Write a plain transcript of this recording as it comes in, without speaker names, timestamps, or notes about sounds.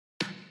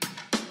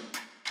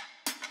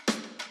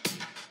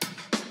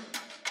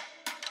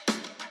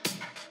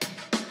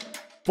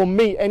For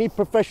me, any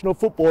professional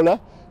footballer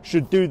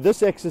should do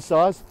this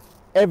exercise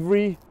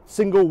every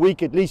single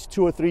week, at least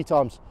 2 or 3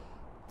 times.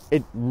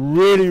 It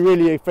really,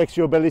 really affects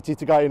your ability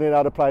to go in and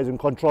out of plays and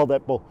control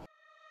that ball.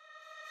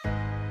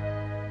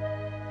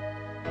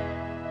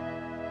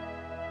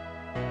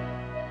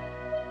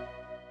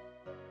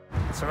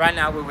 So right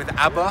now we're with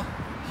Abba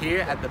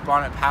here at the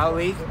Barnet Power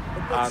League.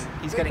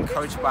 He's getting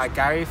coached by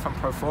Gary from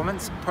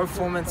Performance.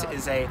 Performance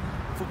is a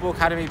football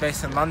academy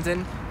based in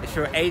London. If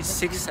you're age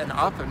 6 and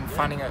up and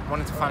wanting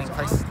to find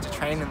places to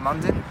train in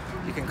London,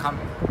 you can come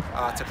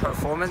to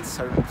Performance.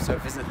 So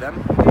visit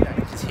them.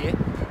 He's here.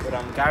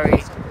 But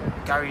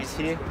Gary's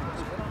here.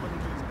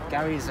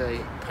 Gary's a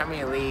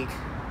Premier League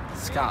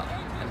scout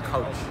and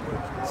coach.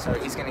 So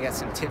he's going to get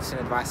some tips and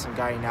advice from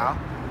Gary now.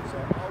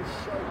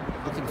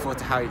 Looking forward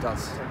to how he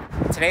does.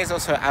 Today is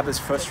also Abba's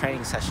first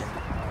training session.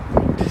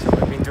 So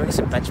we've been doing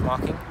some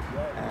benchmarking.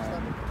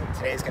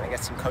 Today is going to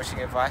get some coaching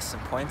advice, some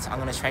points. I'm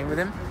going to train with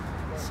him.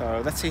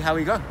 So let's see how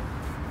we go.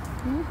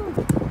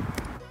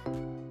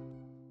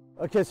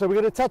 Okay, so we're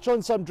going to touch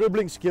on some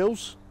dribbling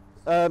skills,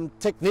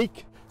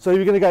 technique. So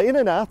you're going to go in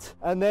and out,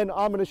 and then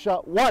I'm going to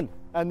shout 1,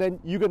 and then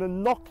you're going to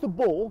knock the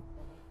ball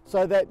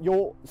so that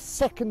your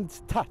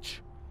second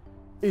touch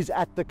is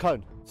at the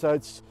cone. So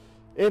it's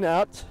in,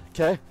 out,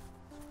 okay,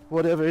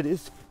 whatever it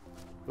is.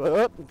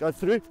 Go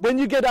through. When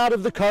you get out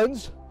of the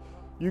cones,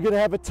 you're going to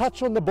have a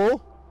touch on the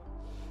ball,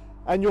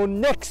 and your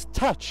next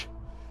touch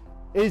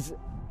is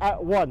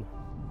at 1.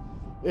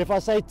 If I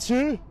say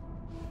 2,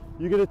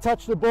 you're going to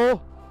touch the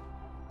ball,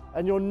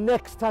 and your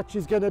next touch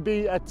is going to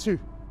be at 2.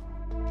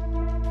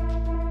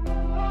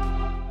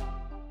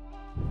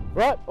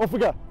 Right, off we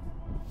go.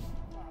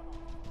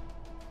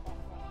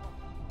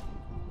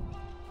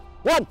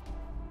 1.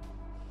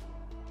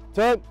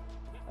 Turn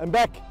and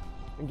back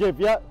and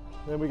give, yeah,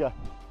 there we go.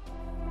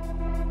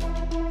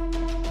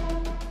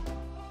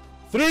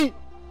 3.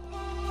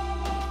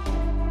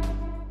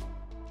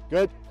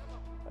 Good.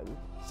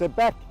 Step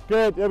back.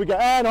 Good. There we go.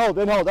 And hold.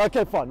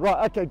 Okay, fine.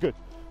 Right. Okay, good.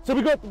 So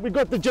we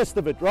got the gist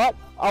of it, right?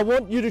 I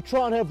want you to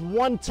try and have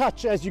 1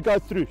 touch as you go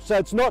through. So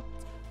it's not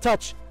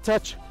touch,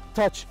 touch,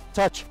 touch,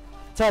 touch,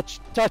 touch,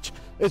 touch.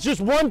 It's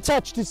just 1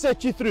 touch to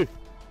set you through.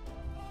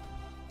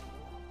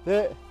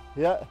 There.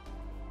 Yeah.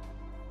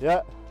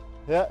 Yeah.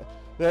 Yeah.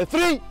 There.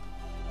 3.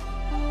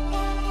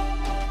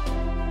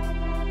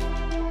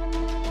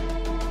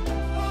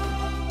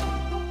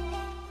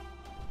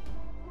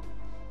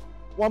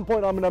 One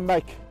point I'm going to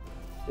make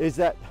is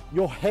that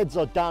your heads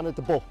are down at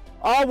the ball.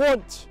 I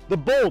want the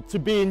ball to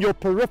be in your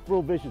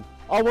peripheral vision.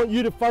 I want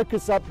you to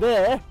focus up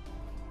there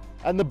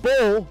and the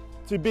ball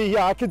to be here.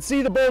 I can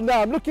see the ball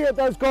now. I'm looking at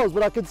those goals,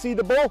 but I can see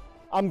the ball.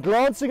 I'm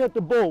glancing at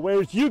the ball,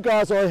 whereas you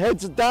guys are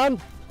heads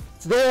down.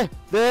 It's there,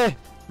 there,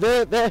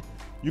 there, there.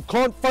 You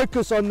can't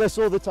focus on this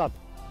all the time.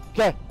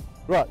 Okay,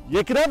 right.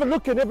 You can have a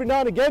look at every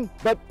now and again,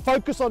 but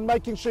focus on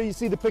making sure you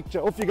see the picture.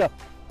 Off you go.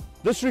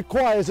 This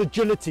requires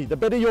agility. The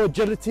better your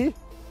agility,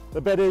 the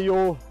better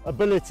your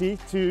ability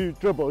to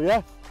dribble,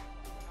 yeah?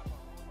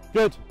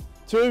 Good.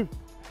 2.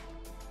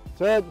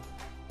 Turn.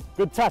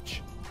 Good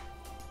touch.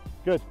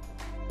 Good.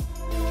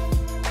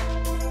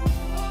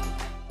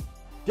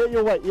 Get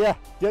your weight, yeah.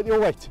 Get your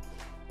weight.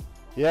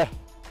 Yeah.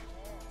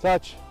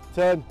 Touch.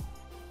 Turn.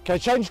 Okay,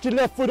 change to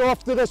left foot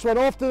after this one.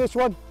 After this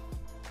one.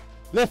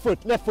 Left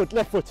foot, left foot,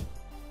 left foot.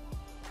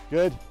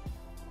 Good.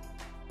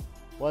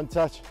 1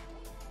 touch.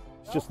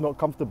 Just not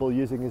comfortable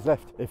using his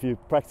left. If you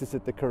practice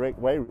it the correct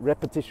way,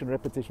 repetition,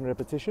 repetition,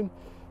 repetition,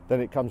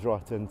 then it comes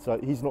right. And so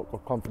he's not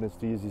got confidence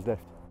to use his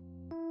left.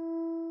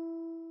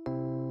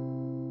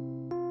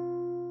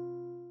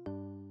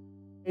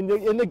 In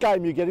the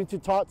game, you get into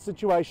tight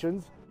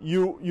situations,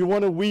 you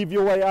want to weave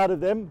your way out of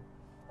them,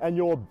 and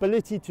your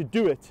ability to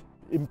do it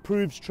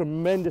improves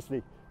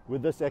tremendously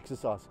with this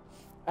exercise.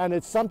 And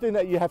it's something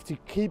that you have to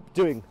keep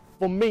doing.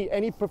 For me,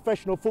 any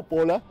professional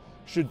footballer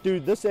should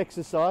do this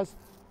exercise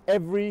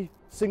every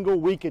single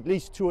week, at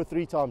least 2 or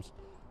 3 times.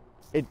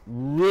 It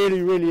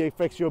really, really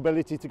affects your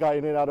ability to go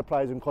in and out of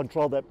plays and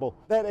control that ball.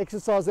 That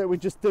exercise that we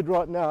just did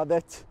right now,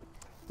 that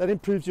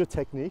improves your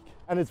technique,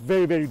 and it's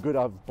very, very good.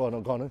 I've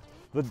gone it.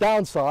 The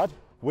downside,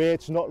 where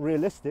it's not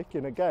realistic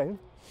in a game,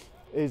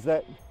 is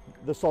that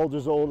the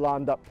soldiers are all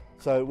lined up.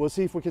 So we'll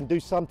see if we can do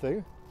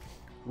something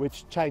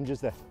which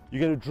changes that.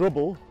 You're going to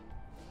dribble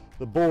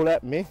the ball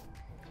at me.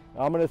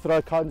 I'm going to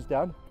throw cones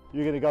down.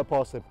 You're going to go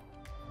past them.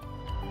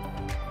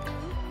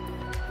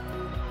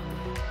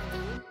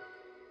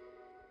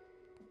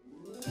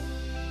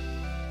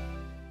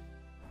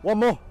 One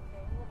more.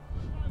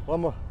 One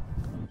more.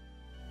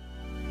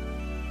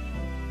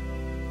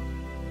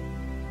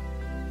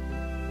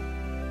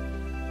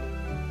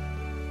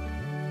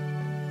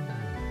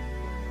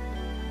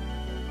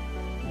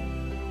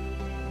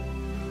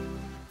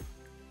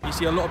 You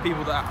see a lot of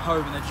people that are at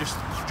home and they're just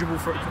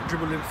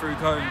dribbling through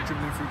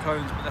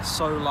cones, but they're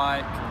so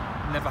like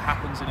never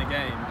happens in a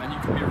game. And you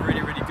can be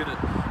really, really good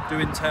at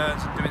doing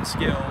turns and doing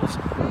skills,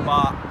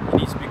 but you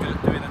need to be good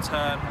at doing a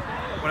turn.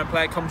 When a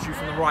player comes to you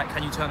from the right,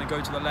 can you turn and go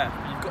to the left?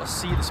 You've got to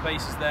see the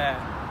spaces there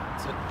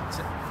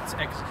to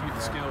execute the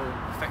skill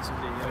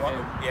effectively.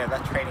 Yeah,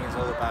 that training is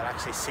all about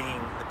actually seeing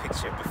the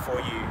picture before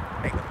you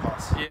make the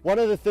pass. Yeah. One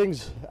of the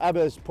things Abba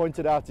has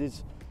pointed out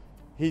is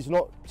he's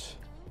not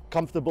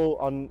comfortable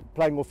on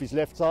playing off his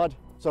left side.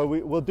 So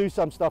we'll do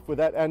some stuff with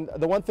that. And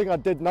the one thing I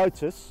did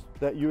notice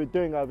that you were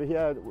doing over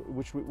here,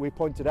 which we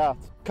pointed out,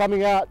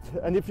 coming out,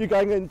 and if you're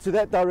going into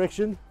that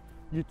direction,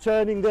 you're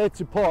turning there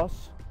to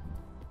pass,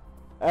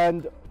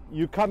 and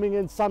you're coming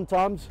in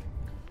sometimes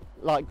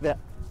like that.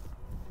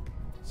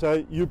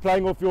 So you're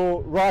playing off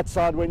your right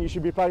side when you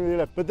should be playing with your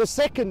left. But the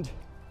second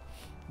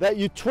that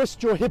you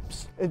twist your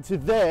hips into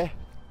there,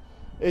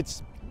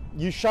 it's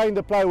you showing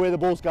the player where the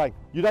ball's going.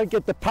 You don't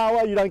get the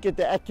power, you don't get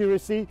the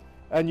accuracy,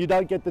 and you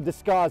don't get the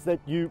disguise that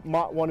you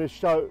might want to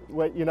show,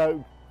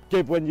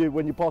 give when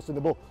you're passing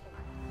the ball.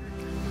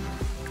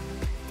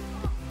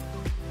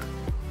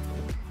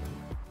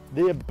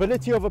 The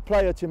ability of a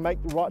player to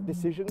make the right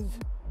decisions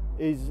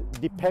is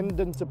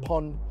dependent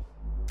upon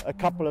a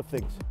couple of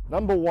things.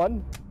 Number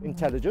one,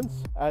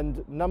 intelligence,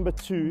 and number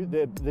two,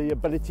 the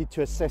ability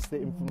to assess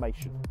the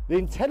information. The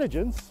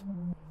intelligence,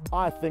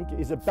 I think,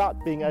 is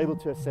about being able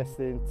to assess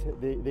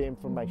the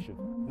information.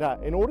 Now,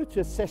 in order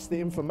to assess the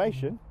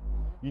information,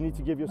 you need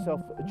to give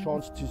yourself a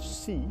chance to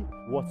see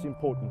what's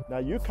important. Now,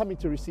 you're coming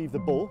to receive the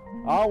ball.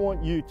 I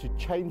want you to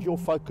change your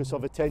focus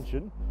of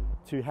attention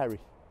to Harry.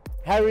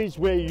 Harry's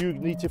where you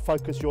need to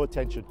focus your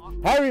attention.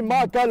 Harry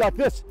might go like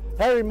this.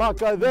 Harry might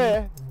go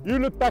there. You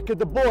look back at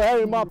the ball.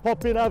 Harry might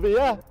pop in over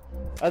here.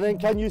 And then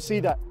can you see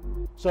that?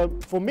 So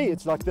for me,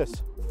 it's like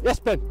this. Yes,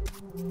 Ben.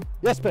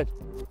 Yes, Ben.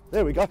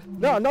 There we go.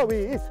 Now I know where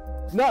he is.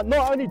 Not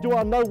only do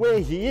I know where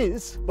he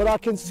is, but I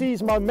can see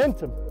his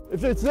momentum.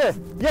 If it's there.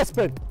 Yes,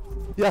 Ben.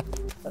 Yeah.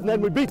 And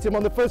then we beat him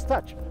on the first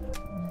touch.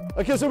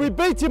 Okay, so we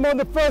beat him on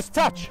the first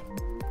touch.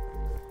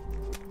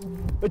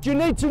 But you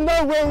need to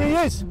know where he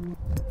is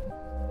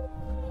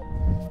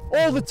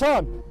all the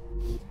time.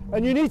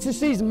 And you need to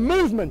see his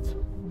movement.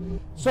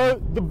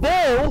 So the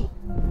ball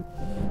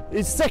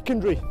is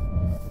secondary.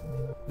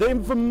 The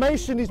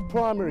information is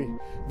primary.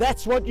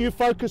 That's what you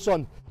focus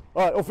on.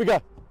 All right, off we go.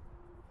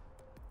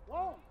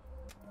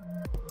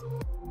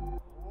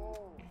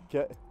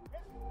 Okay.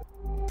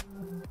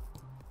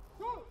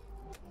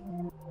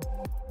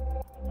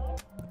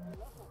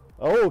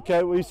 Oh,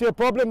 okay. Well, you see a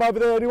problem over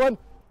there, anyone?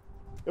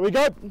 Here we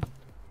go.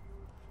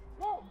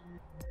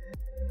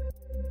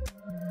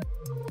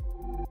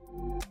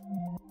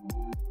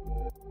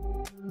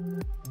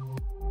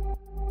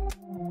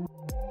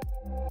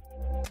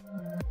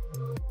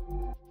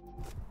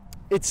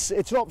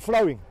 It's not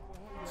flowing,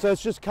 so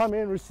it's just come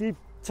in, receive,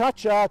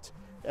 touch out,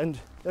 and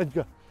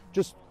go.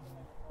 Just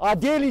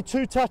ideally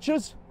 2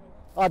 touches.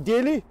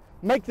 Ideally,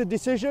 make the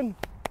decision,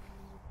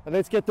 and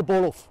let's get the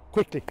ball off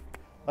quickly.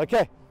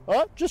 Okay, all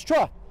right, just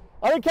try.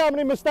 I don't care how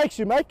many mistakes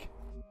you make.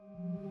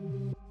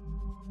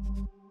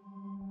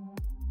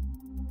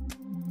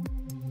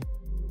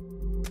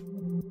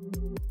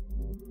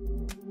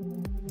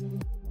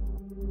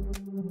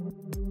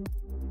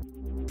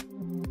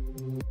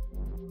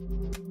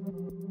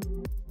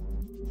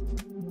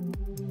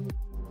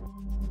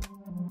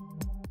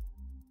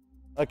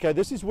 Okay,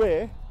 this is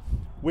where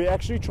we're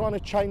actually trying to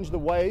change the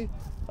way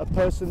a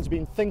person's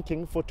been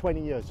thinking for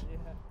 20 years.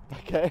 Yeah.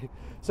 Okay,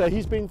 so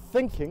he's been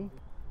thinking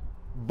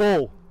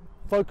ball,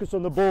 focus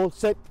on the ball,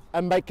 set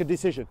and make a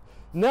decision.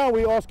 Now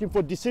we're asking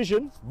for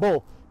decision,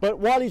 ball. But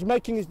while he's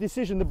making his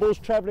decision, the ball's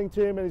traveling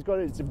to him and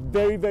it's a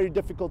very, very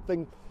difficult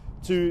thing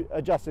to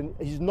adjust. And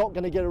he's not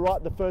going to get it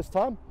right the first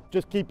time.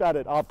 Just keep at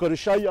it. I've got to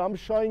show you, I'm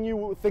showing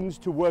you things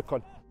to work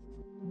on.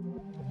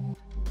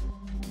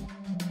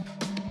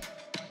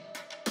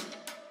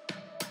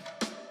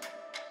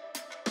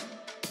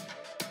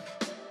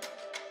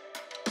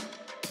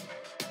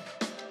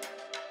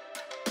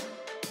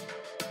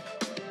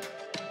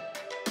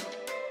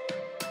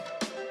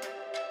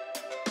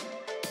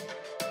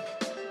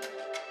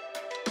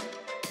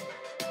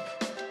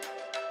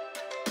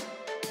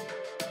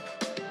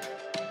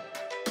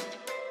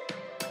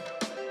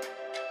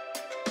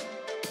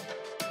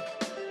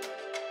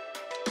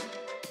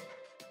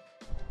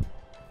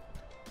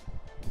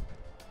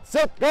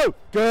 Set, go,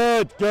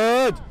 good,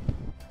 good.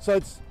 So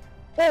it's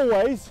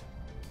always,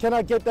 can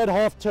I get that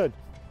half turn?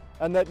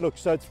 And that look,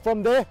 so it's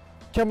from there,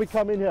 can we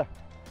come in here?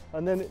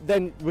 And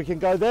then we can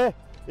go there.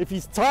 If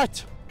he's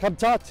tight, come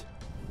tight.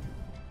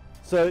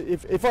 So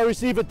if I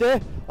receive it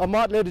there, I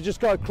might let it just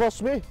go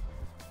across me,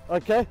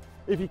 okay?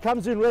 If he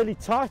comes in really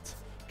tight,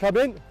 come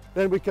in,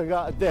 then we can go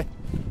out there.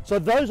 So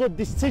those are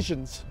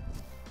decisions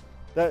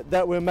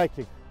that we're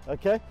making,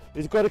 okay?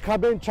 He's got to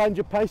come in, change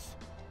your pace,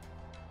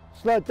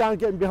 slow it down,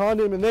 getting behind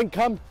him, and then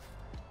come.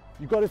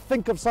 You've got to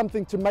think of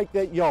something to make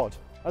that yard.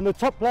 And the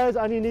top players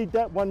only need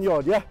that 1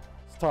 yard, yeah?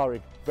 It's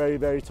tiring, very,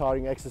 very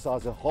tiring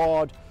exercise. A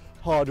hard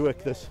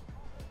work this.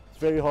 It's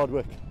very hard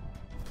work.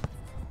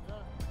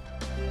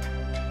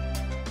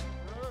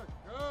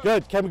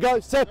 Good, can we go?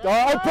 Set,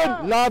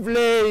 open,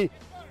 lovely.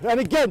 And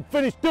again,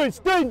 finish, do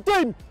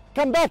it,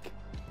 come back.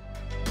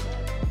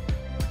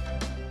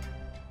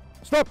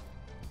 Stop,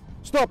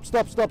 stop,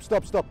 stop, stop,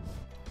 stop, stop.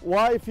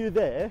 why if you're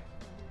there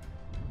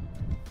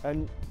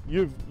and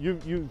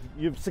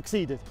you've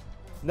succeeded,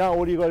 now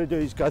all you got to do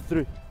is go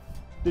through.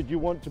 Did you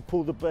want to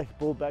pull the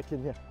ball back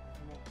in here?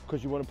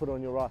 Because you want to put it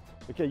on your right.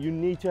 Okay, you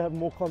need to have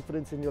more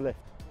confidence in your left.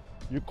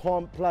 You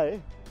can't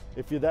play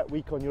if you're that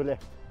weak on your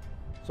left.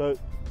 So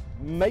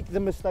make the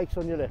mistakes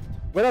on your left.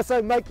 When I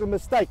say make the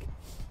mistake,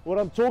 what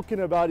I'm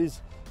talking about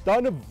is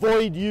don't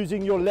avoid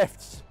using your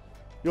left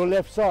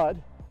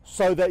side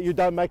so that you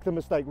don't make the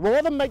mistake.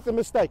 Rather make the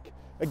mistake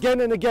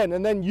again and again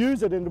and then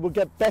use it and it will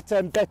get better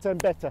and better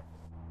and better.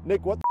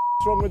 Nick, what the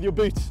f***'s wrong with your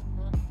boots?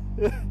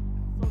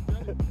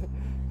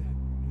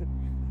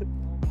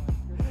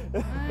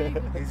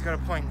 He's got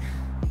a point.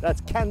 That's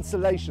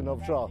cancellation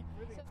of trial.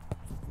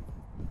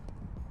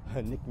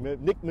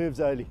 Nick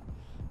moves early.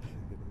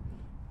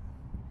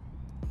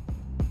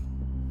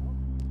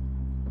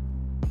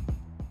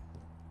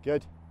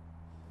 Good.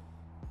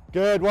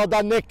 Good, well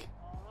done, Nick.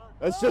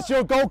 It's just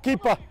your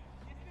goalkeeper.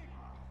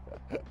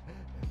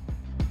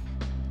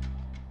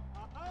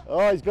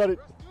 Oh, he's got it.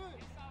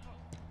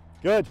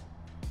 Good.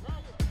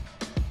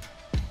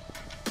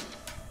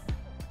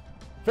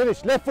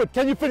 Finish, left foot.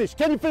 Can you finish?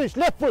 Can you finish?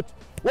 Left foot.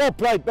 Well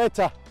played,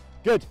 better.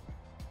 Good.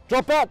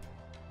 Drop out.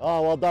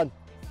 Oh, well done.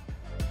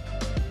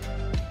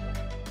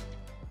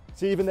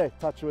 See, even there,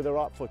 touch with the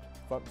right foot,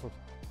 front foot.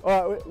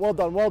 All right, well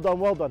done, well done,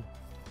 well done.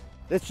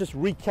 Let's just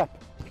recap.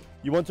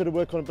 You wanted to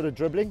work on a bit of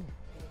dribbling.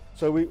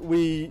 So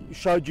we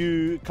showed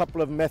you a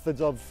couple of methods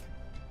of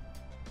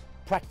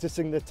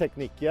practicing the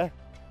technique, yeah?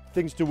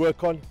 Things to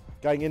work on,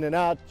 going in and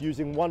out,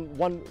 using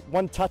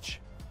one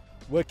touch,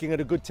 working at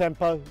a good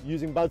tempo,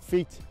 using both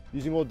feet,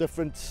 using all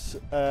different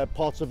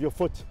parts of your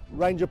foot.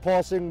 Range of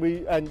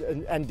passing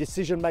and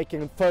decision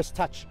making and first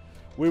touch.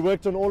 We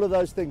worked on all of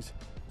those things.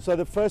 So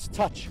the first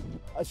touch,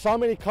 so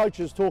many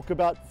coaches talk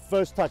about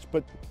first touch,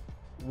 but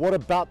what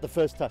about the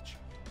first touch?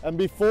 And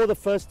before the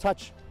first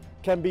touch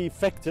can be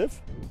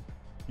effective,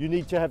 you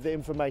need to have the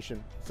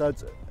information. So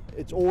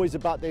it's always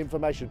about the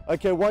information.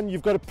 Okay, one,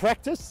 you've got to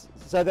practice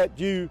so that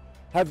you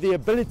have the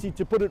ability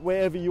to put it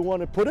wherever you want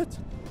to put it.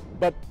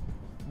 But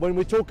when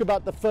we talk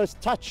about the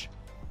first touch,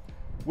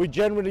 we're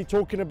generally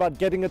talking about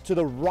getting it to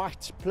the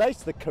right place,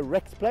 the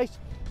correct place.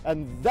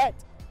 And that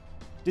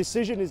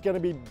decision is going to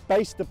be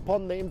based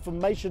upon the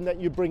information that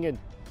you bring in.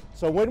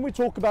 So when we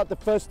talk about the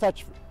first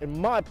touch, in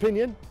my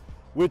opinion,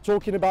 we're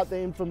talking about the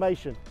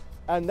information.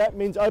 And that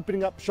means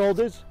opening up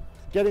shoulders,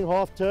 getting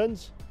half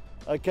turns,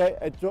 okay?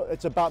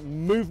 It's about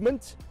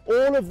movement.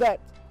 All of that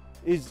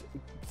is,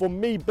 for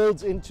me,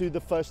 builds into the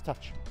first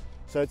touch.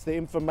 So it's the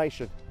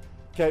information.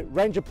 Okay,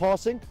 range of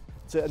passing,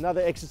 it's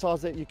another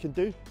exercise that you can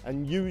do,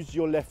 and use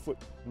your left foot.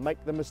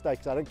 Make the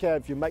mistakes. I don't care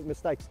if you make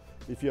mistakes.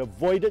 If you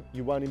avoid it,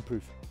 you won't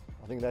improve.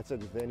 I think that's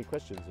it. If there are any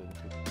questions?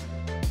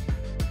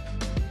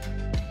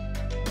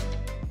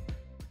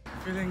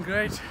 Feeling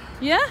great.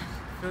 Yeah?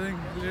 Feeling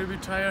a little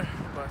bit tired,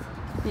 but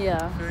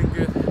Yeah. feeling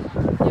good.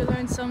 You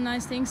learned some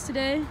nice things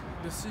today?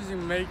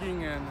 Decision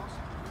making and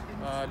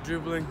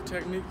dribbling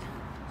technique,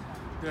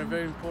 they're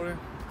very important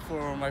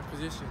for my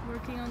position.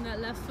 Working on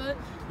that left foot?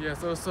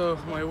 Yes, also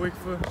my weak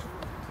foot.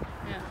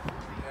 Yeah.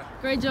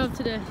 Great job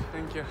today.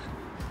 Thank you.